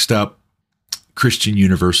 Next up, Christian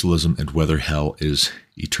universalism and whether hell is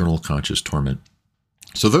eternal conscious torment.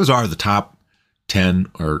 So those are the top 10,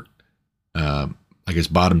 or I guess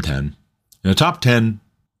bottom 10. And the top 10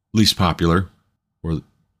 least popular, or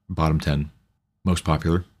bottom 10 most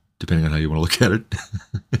popular, depending on how you want to look at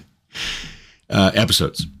it,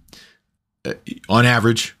 episodes. On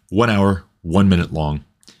average, 1 hour, 1 minute long.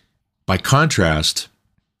 By contrast,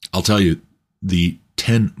 I'll tell you, the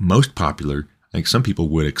 10 most popular, I think some people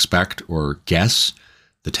would expect or guess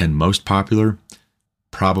the 10 most popular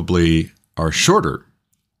probably are shorter.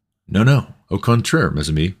 No. Au contraire, mes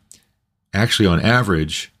amis. Actually, on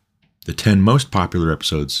average, the 10 most popular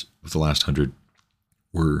episodes of the last 100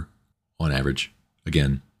 were, on average,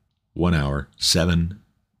 again, 1 hour, 7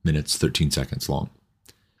 minutes, 13 seconds long.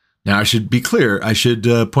 Now, I should be clear. I should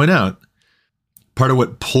point out, part of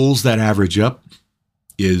what pulls that average up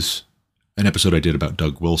is an episode I did about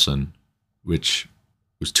Doug Wilson, which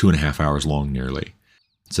was 2.5 hours long nearly.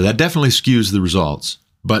 So that definitely skews the results.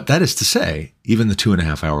 But that is to say, even the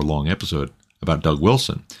 2.5 hour long episode about Doug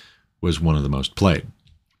Wilson was one of the most played.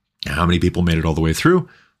 Now, how many people made it all the way through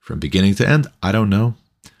from beginning to end? I don't know.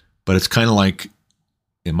 But it's kind of like,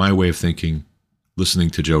 in my way of thinking,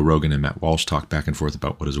 listening to Joe Rogan and Matt Walsh talk back and forth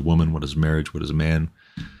about what is a woman, what is marriage, what is a man.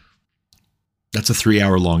 That's a 3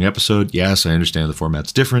 hour long episode. Yes, I understand the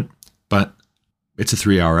format's different, but it's a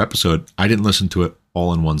 3 hour episode. I didn't listen to it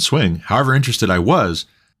all in one swing. However interested I was,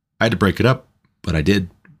 I had to break it up, but I did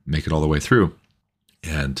make it all the way through.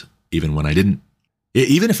 And even when I didn't,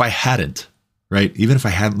 even if I hadn't, right? Even if I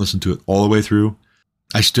hadn't listened to it all the way through,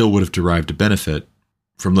 I still would have derived a benefit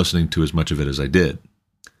from listening to as much of it as I did.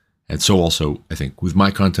 And so also, I think, with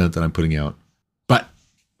my content that I'm putting out. But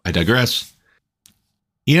I digress.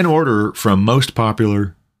 In order from most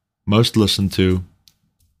popular, most listened to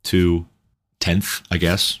 10th, I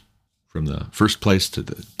guess, from the first place to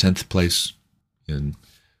the 10th place in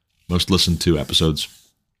most listened to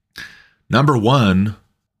episodes. Number 1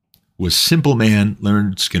 was Simple Man,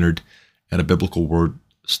 Leonard Skinner, and a Biblical Word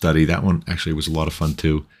Study. That one actually was a lot of fun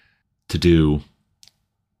to do,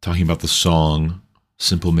 talking about the song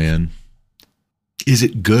Simple Man. Is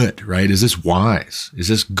it good, right? Is this wise? Is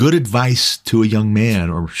this good advice to a young man,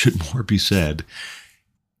 or should more be said?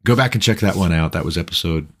 Go back and check that one out. That was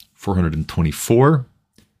episode 424,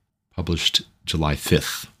 published July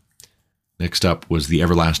 5th. Next up was the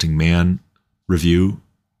Everlasting Man review,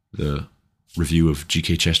 the review of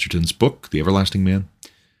G.K. Chesterton's book, The Everlasting Man,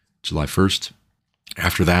 July 1st.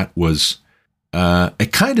 After that was a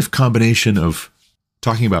kind of combination of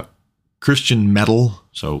talking about Christian metal,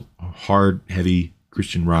 so hard, heavy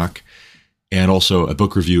Christian rock, and also a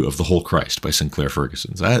book review of The Whole Christ by Sinclair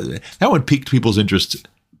Ferguson. That one piqued people's interest,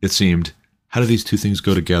 it seemed. How do these two things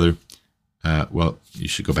go together? Well, you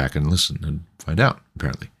should go back and listen and find out,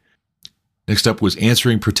 apparently. Next up was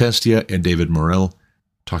Answering Protestia and David Morrell,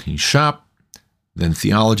 talking shop, then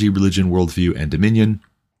Theology, Religion, Worldview, and Dominion,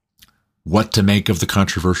 What to Make of the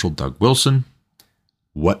Controversial Doug Wilson,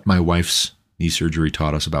 What My Wife's Knee Surgery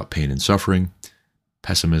Taught Us About Pain and Suffering,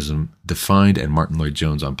 Pessimism Defined, and Martin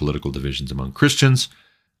Lloyd-Jones on Political Divisions Among Christians,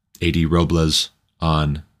 A.D. Robles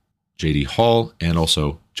on J.D. Hall, and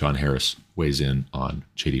also John Harris weighs in on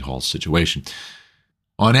J.D. Hall's situation.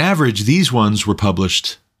 On average, these ones were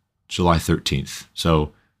published July 13th.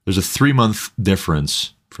 So there's a 3-month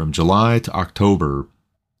difference from July to October.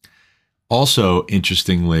 Also,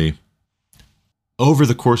 interestingly, over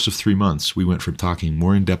the course of 3 months, we went from talking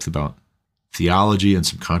more in depth about theology and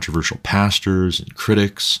some controversial pastors and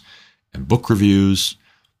critics and book reviews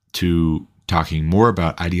to talking more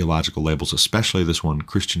about ideological labels, especially this one,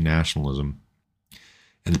 Christian nationalism,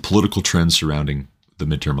 and the political trends surrounding the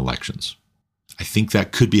midterm elections. I think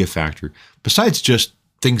that could be a factor. Besides just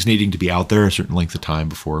things needing to be out there a certain length of time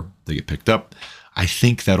before they get picked up, I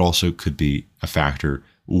think that also could be a factor.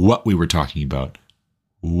 What we were talking about,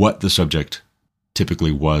 what the subject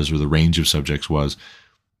typically was, or the range of subjects was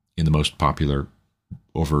in the most popular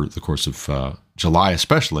over the course of July,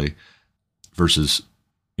 especially, versus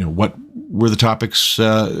what were the topics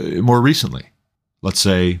more recently. Let's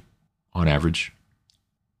say, on average,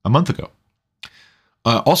 a month ago.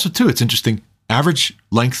 Also, too, it's interesting. Average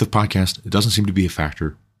length of podcast, it doesn't seem to be a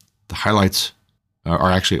factor. The highlights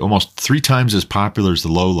are actually almost 3 times as popular as the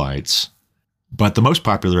lowlights, but the most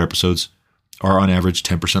popular episodes are on average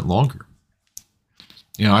 10% longer.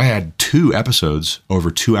 I had 2 episodes over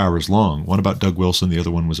 2 hours long, one about Doug Wilson, the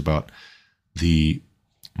other one was about the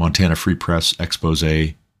Montana Free Press expose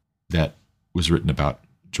that was written about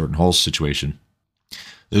Jordan Hall's situation.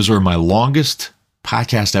 Those were my longest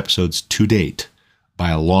podcast episodes to date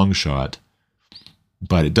by a long shot,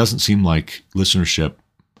 but it doesn't seem like listenership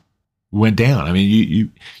went down. I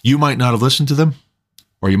mean, you might not have listened to them,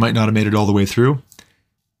 or you might not have made it all the way through,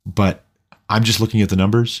 but I'm just looking at the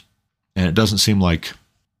numbers, and it doesn't seem like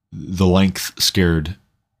the length scared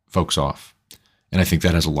folks off. And I think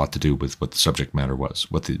that has a lot to do with what the subject matter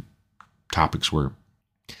was, what the topics were.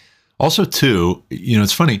 Also, too,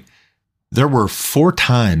 it's funny, there were 4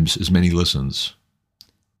 times as many listens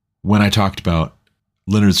when I talked about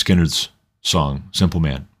Lynyrd Skynyrd's song, Simple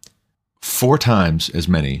Man. 4 times as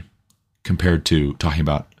many compared to talking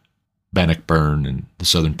about Bannockburn and the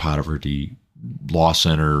Southern Poverty Law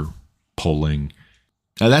Center polling.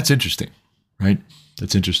 Now, that's interesting, right?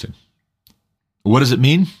 That's interesting. What does it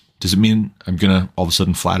mean? Does it mean I'm going to all of a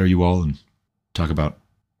sudden flatter you all and talk about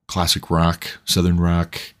classic rock, Southern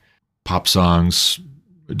rock, pop songs,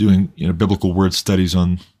 doing biblical word studies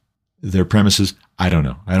on their premises? I don't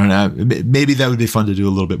know. Maybe that would be fun to do a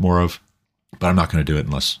little bit more of, but I'm not going to do it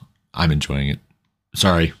unless I'm enjoying it.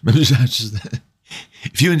 Sorry.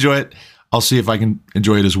 If you enjoy it, I'll see if I can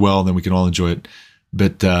enjoy it as well. Then we can all enjoy it.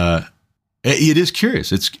 But it is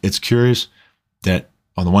curious. It's curious that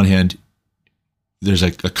on the one hand, there's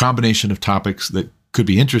a combination of topics that could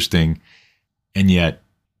be interesting, and yet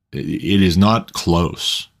it is not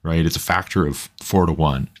close, right? It's a factor of 4 to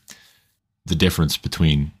 1. The difference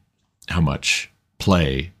between how much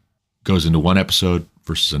play goes into one episode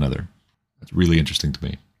versus another. That's really interesting to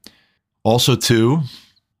me. Also, too,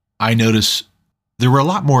 I notice there were a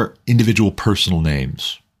lot more individual personal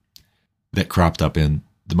names that cropped up in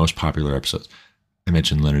the most popular episodes. I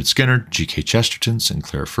mentioned Lynyrd Skynyrd, G.K. Chesterton,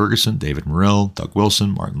 Sinclair Ferguson, David Morrell, Doug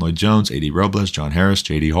Wilson, Martin Lloyd-Jones, A.D. Robles, John Harris,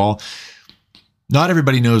 J.D. Hall. Not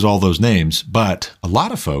everybody knows all those names, but a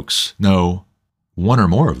lot of folks know one or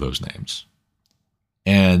more of those names.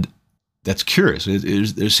 And that's curious.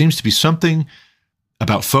 There seems to be something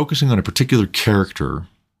about focusing on a particular character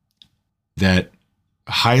that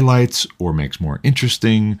highlights or makes more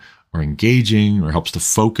interesting or engaging or helps to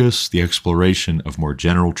focus the exploration of more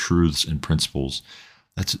general truths and principles.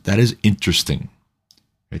 That is interesting.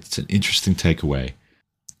 It's an interesting takeaway.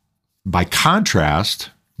 By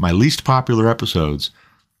contrast, my least popular episodes,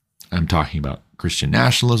 I'm talking about Christian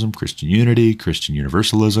nationalism, Christian unity, Christian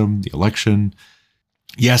universalism, the election.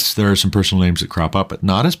 Yes, there are some personal names that crop up, but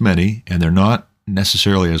not as many, and they're not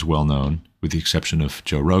necessarily as well known, with the exception of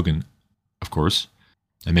Joe Rogan, of course.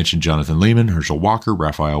 I mentioned Jonathan Lehman, Herschel Walker,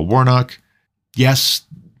 Raphael Warnock. Yes,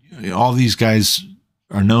 all these guys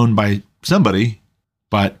are known by somebody,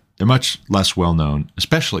 but they're much less well known,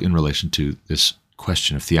 especially in relation to this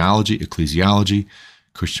question of theology, ecclesiology,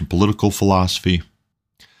 Christian political philosophy.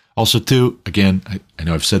 Also, too, again, I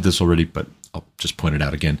know I've said this already, but I'll just point it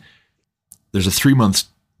out again. There's a 3-month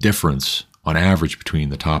difference on average between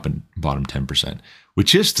the top and bottom 10%,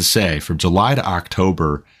 which is to say, from July to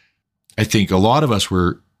October, I think a lot of us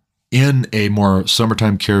were in a more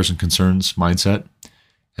summertime cares and concerns mindset.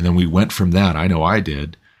 And then we went from that, I know I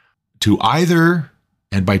did, to either,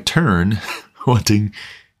 and by turn, wanting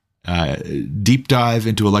deep dive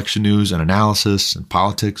into election news and analysis and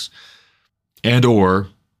politics, and or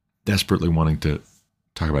desperately wanting to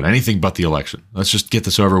talk about anything but the election. Let's just get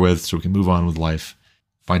this over with so we can move on with life,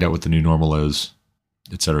 find out what the new normal is,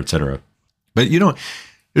 et cetera, et cetera. But, it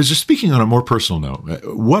was just speaking on a more personal note,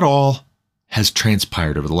 what all has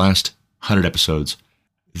transpired over the last 100 episodes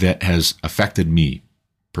that has affected me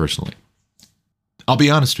personally. I'll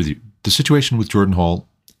be honest with you. The situation with Jordan Hall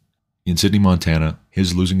in Sydney, Montana,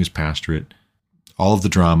 his losing his pastorate, all of the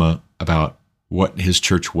drama about what his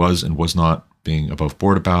church was and was not being above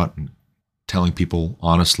board about, and telling people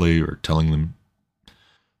honestly or telling them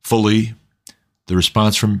fully, the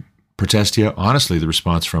response from Protestia, honestly, the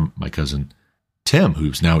response from my cousin Tim,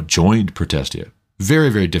 who's now joined Protestia. Very,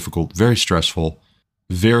 very difficult, very stressful,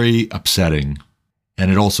 very upsetting,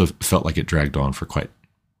 and it also felt like it dragged on for quite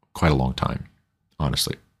a long time,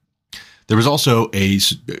 honestly. There was also a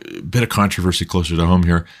bit of controversy closer to home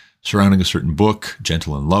here surrounding a certain book,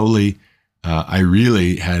 Gentle and Lowly. I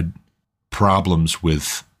really had problems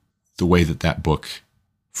with the way that book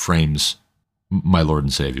frames my Lord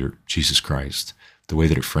and Savior, Jesus Christ, the way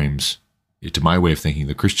that it frames, to my way of thinking,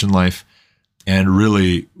 the Christian life, and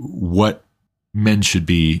really what men should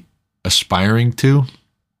be aspiring to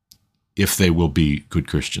if they will be good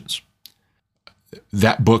Christians.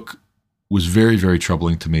 That book was very, very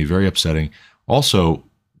troubling to me, very upsetting. Also,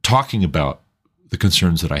 talking about the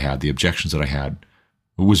concerns that I had, the objections that I had,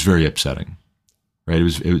 was very upsetting. Right?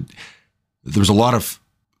 There was a lot of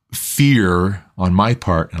fear on my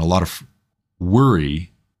part and a lot of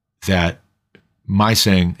worry that my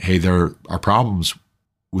saying, hey, there are problems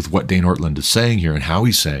with what Dane Ortlund is saying here and how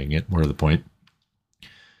he's saying it, more to the point.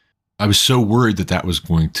 I was so worried that was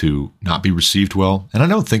going to not be received well. And I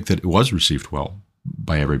don't think that it was received well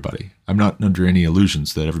by everybody. I'm not under any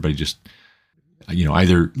illusions that everybody just,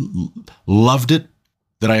 either loved it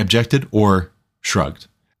that I objected or shrugged.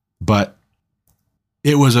 But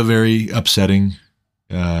it was a very upsetting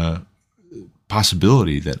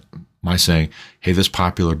possibility that my saying, hey, this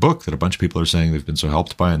popular book that a bunch of people are saying they've been so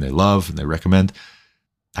helped by and they love and they recommend,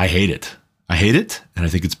 I hate it. I hate it, and I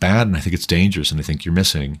think it's bad, and I think it's dangerous, and I think you're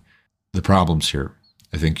missing the problems here.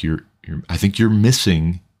 I think you're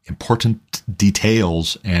missing important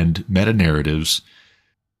details and meta narratives.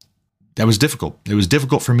 That was difficult. It was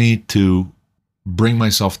difficult for me to bring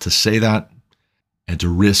myself to say that and to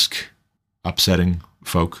risk upsetting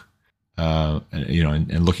folk,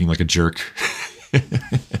 and looking like a jerk.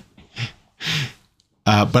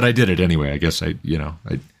 But I did it anyway. I guess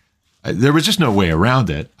there was just no way around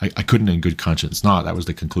it. I couldn't in good conscience not. That was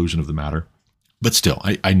the conclusion of the matter. But still,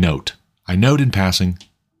 I note in passing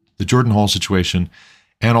the Jordan Hall situation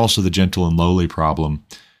and also the Gentle and Lowly problem,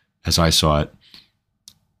 as I saw it,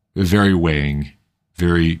 very weighing,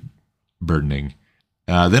 very burdening.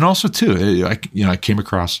 Then also too, I came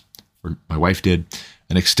across, or my wife did,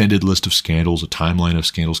 an extended list of scandals, a timeline of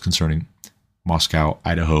scandals concerning Moscow,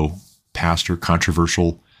 Idaho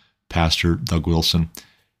controversial pastor Doug Wilson,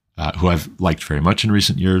 who I've liked very much in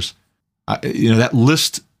recent years. That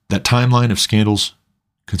list, that timeline of scandals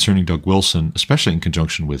concerning Doug Wilson, especially in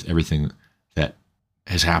conjunction with everything that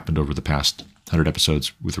has happened over the past 100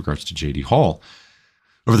 episodes with regards to J.D. Hall,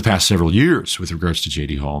 over the past several years with regards to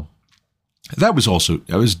J.D. Hall, that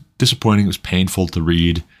was disappointing. It was painful to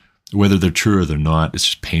read. Whether they're true or they're not, it's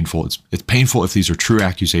just painful. It's painful if these are true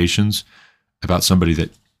accusations about somebody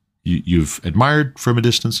that you've admired from a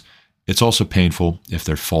distance. It's also painful if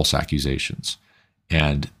they're false accusations,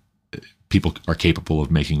 and people are capable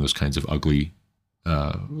of making those kinds of ugly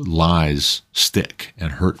lies stick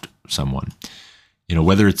and hurt someone.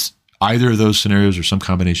 Whether it's either of those scenarios or some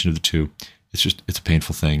combination of the two, it's a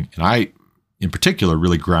painful thing. And I, in particular,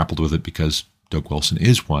 really grappled with it because Doug Wilson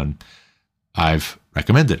is one I've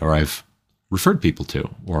recommended, or I've referred people to,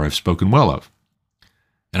 or I've spoken well of.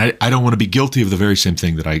 And I don't want to be guilty of the very same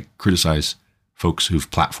thing that I criticize folks who've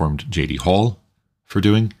platformed J.D. Hall for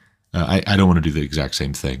doing. I don't want to do the exact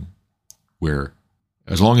same thing where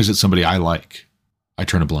as long as it's somebody I like, I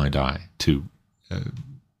turn a blind eye to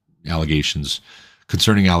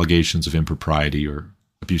concerning allegations of impropriety or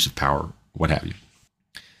abuse of power, what have you.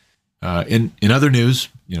 In other news,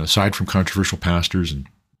 aside from controversial pastors and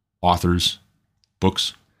authors,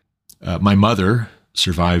 books, my mother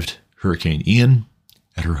survived Hurricane Ian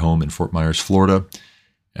at her home in Fort Myers, Florida,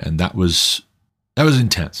 and that was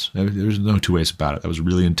intense. There's no two ways about it. That was a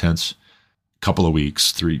really intense couple of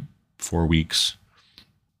weeks, 3-4 weeks.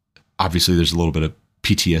 Obviously, there's a little bit of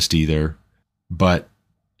PTSD there, but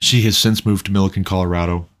she has since moved to Milliken,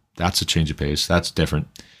 Colorado. That's a change of pace. That's different.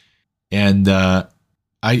 And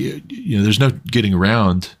there's no getting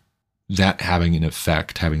around that having an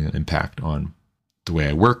impact on the way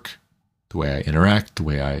I work, the way I interact, the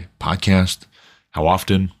way I podcast, how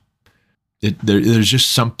often. There's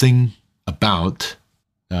just something about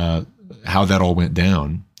how that all went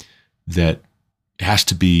down that has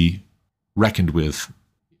to be reckoned with,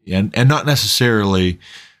 and not necessarily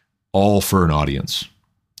all for an audience,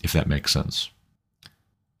 if that makes sense.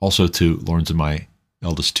 Also, to Lauren's and my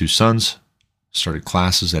eldest 2 sons, started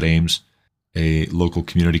classes at Ames, a local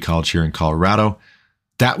community college here in Colorado.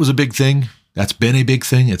 That was a big thing. That's been a big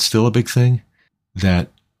thing. It's still a big thing that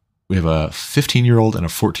we have a 15-year-old and a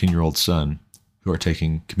 14-year-old son who are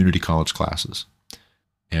taking community college classes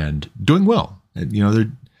and doing well. And,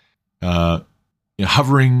 they're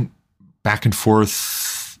hovering back and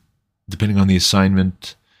forth, depending on the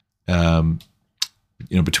assignment,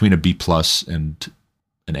 between a B+ and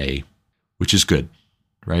an A, which is good,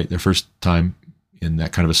 right? Their first time in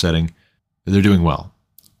that kind of a setting, they're doing well.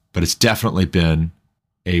 But it's definitely been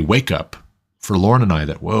a wake up for Lauren and I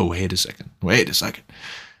that, whoa, wait a second.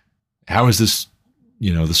 How is this,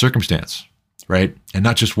 the circumstance, right? And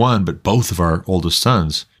not just one, but both of our oldest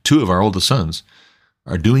sons, 2 of our oldest sons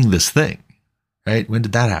are doing this thing, right? When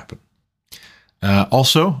did that happen?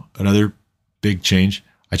 Also, another big change,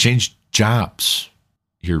 I changed jobs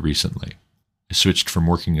here recently. I switched from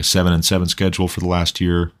working a 7-and-7 schedule for the last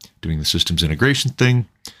year, doing the systems integration thing,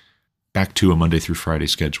 back to a Monday through Friday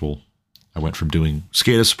schedule. I went from doing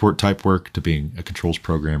SCADA support type work to being a controls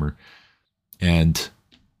programmer. And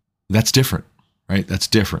that's different, right? That's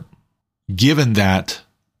different. Given that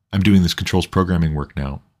I'm doing this controls programming work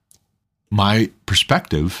now, my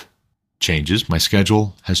perspective changes. My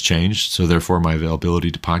schedule has changed. So therefore my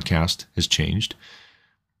availability to podcast has changed.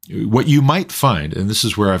 What you might find, and this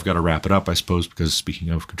is where I've got to wrap it up, I suppose, because speaking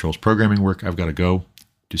of controls programming work, I've got to go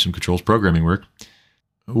do some controls programming work.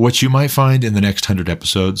 What you might find in the next 100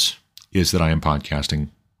 episodes is that I am podcasting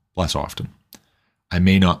less often. I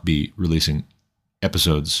may not be releasing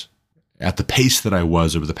episodes at the pace that I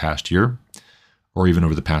was over the past year, or even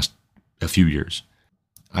over the past a few years.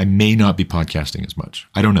 I may not be podcasting as much.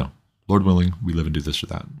 I don't know. Lord willing, we live and do this or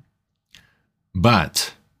that.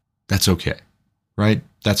 But that's okay, right?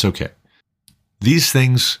 That's okay. These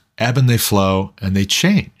things ebb and they flow and they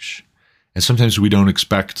change. And sometimes we don't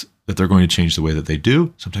expect that they're going to change the way that they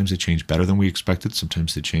do. Sometimes they change better than we expected.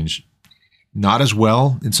 Sometimes they change not as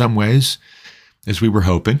well in some ways as we were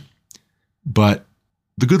hoping. But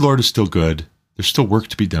the good Lord is still good. There's still work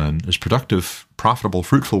to be done. There's productive, profitable,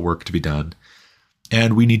 fruitful work to be done.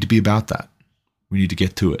 And we need to be about that. We need to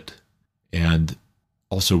get to it. And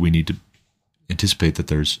also we need to anticipate that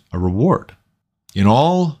there's a reward. In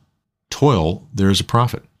all toil, there is a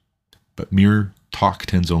profit, but mere talk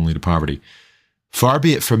tends only to poverty. Far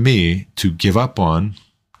be it from me to give up on,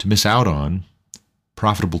 to miss out on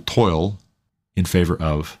profitable toil in favor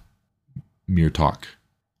of mere talk.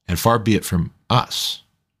 And far be it from us,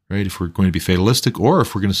 right? If we're going to be fatalistic, or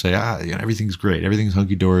if we're going to say, everything's great, everything's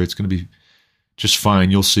hunky-dory, it's going to be just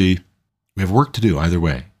fine, you'll see. We have work to do either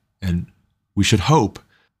way. And we should hope,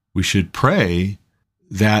 we should pray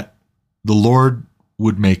that the Lord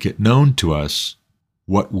would make it known to us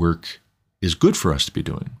what work is good for us to be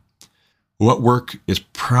doing, what work is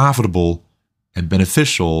profitable and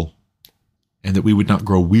beneficial, and that we would not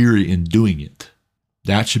grow weary in doing it.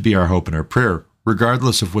 That should be our hope and our prayer,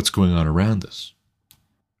 regardless of what's going on around us,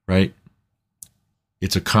 right?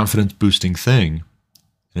 It's a confidence-boosting thing,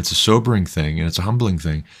 and it's a sobering thing, and it's a humbling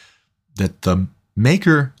thing that the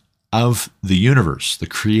maker of the universe, the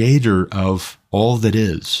creator of all that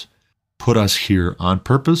is, put us here on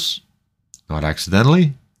purpose, not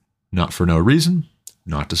accidentally, not for no reason,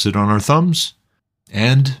 not to sit on our thumbs,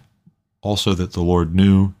 and also that the Lord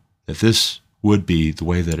knew that this would be the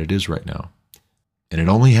way that it is right now. And it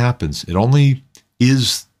only happens, it only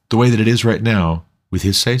is the way that it is right now with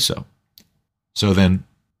his say-so. So then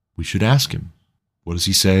we should ask him, what does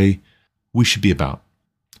he say we should be about,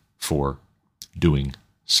 for, doing,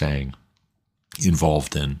 saying,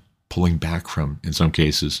 involved in, pulling back from in some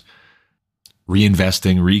cases,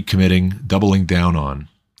 reinvesting, recommitting, doubling down on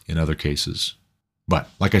in other cases. But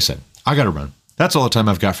like I said, I got to run. That's all the time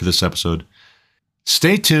I've got for this episode.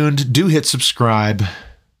 Stay tuned. Do hit subscribe.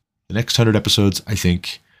 The next 100 episodes, I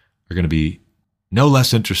think, are going to be no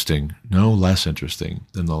less interesting than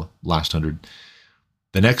the last 100.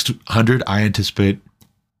 The next 100, I anticipate,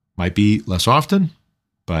 might be less often,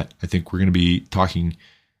 but I think we're going to be talking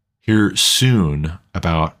here soon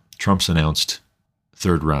about Trump's announced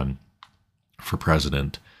third run for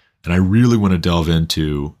president. And I really want to delve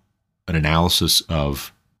into an analysis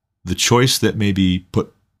of the choice that may be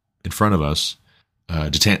put in front of us.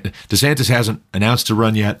 DeSantis hasn't announced to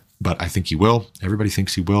run yet, but I think he will. Everybody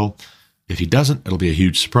thinks he will. If he doesn't, it'll be a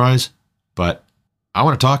huge surprise. But I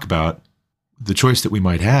want to talk about the choice that we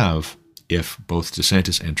might have if both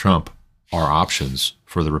DeSantis and Trump are options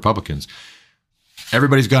for the Republicans.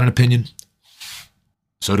 Everybody's got an opinion.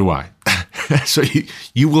 So do I. So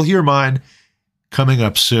you will hear mine coming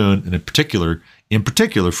up soon, and in particular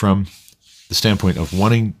from the standpoint of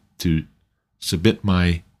wanting to submit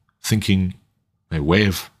my thinking, my way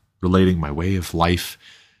of relating, my way of life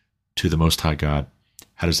to the Most High God.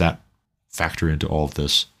 How does that factor into all of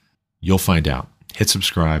this? You'll find out. Hit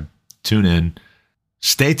subscribe, tune in,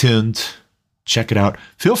 stay tuned, check it out.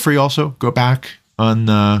 Feel free also, go back on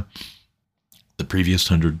the previous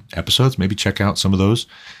 100 episodes, maybe check out some of those.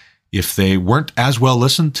 If they weren't as well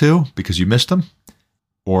listened to because you missed them,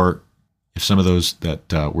 or if some of those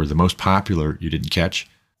that were the most popular you didn't catch,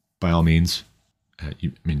 by all means,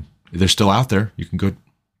 they're still out there. You can go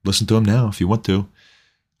listen to them now if you want to.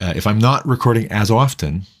 If I'm not recording as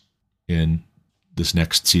often in this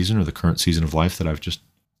next season or the current season of life that I've just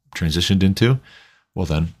transitioned into, well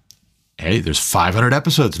then, hey, there's 500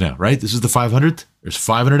 episodes now, right? This is the 500th. There's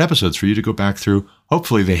 500 episodes for you to go back through.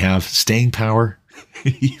 Hopefully they have staying power,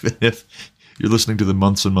 even if you're listening to them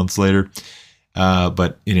months and months later.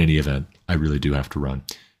 But in any event, I really do have to run.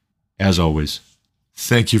 As always,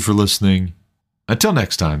 thank you for listening. Until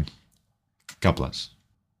next time, God bless.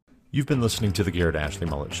 You've been listening to The Garrett Ashley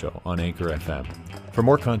Mullet Show on Anchor FM. For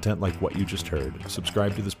more content like what you just heard,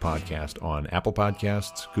 subscribe to this podcast on Apple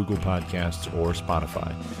Podcasts, Google Podcasts, or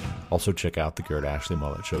Spotify. Also check out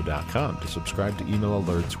thegarrettashleymulletshow.com to subscribe to email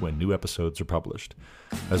alerts when new episodes are published.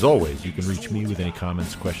 As always, you can reach me with any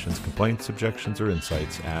comments, questions, complaints, objections, or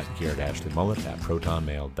insights at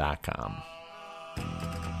garrettashleyMullet@protonmail.com.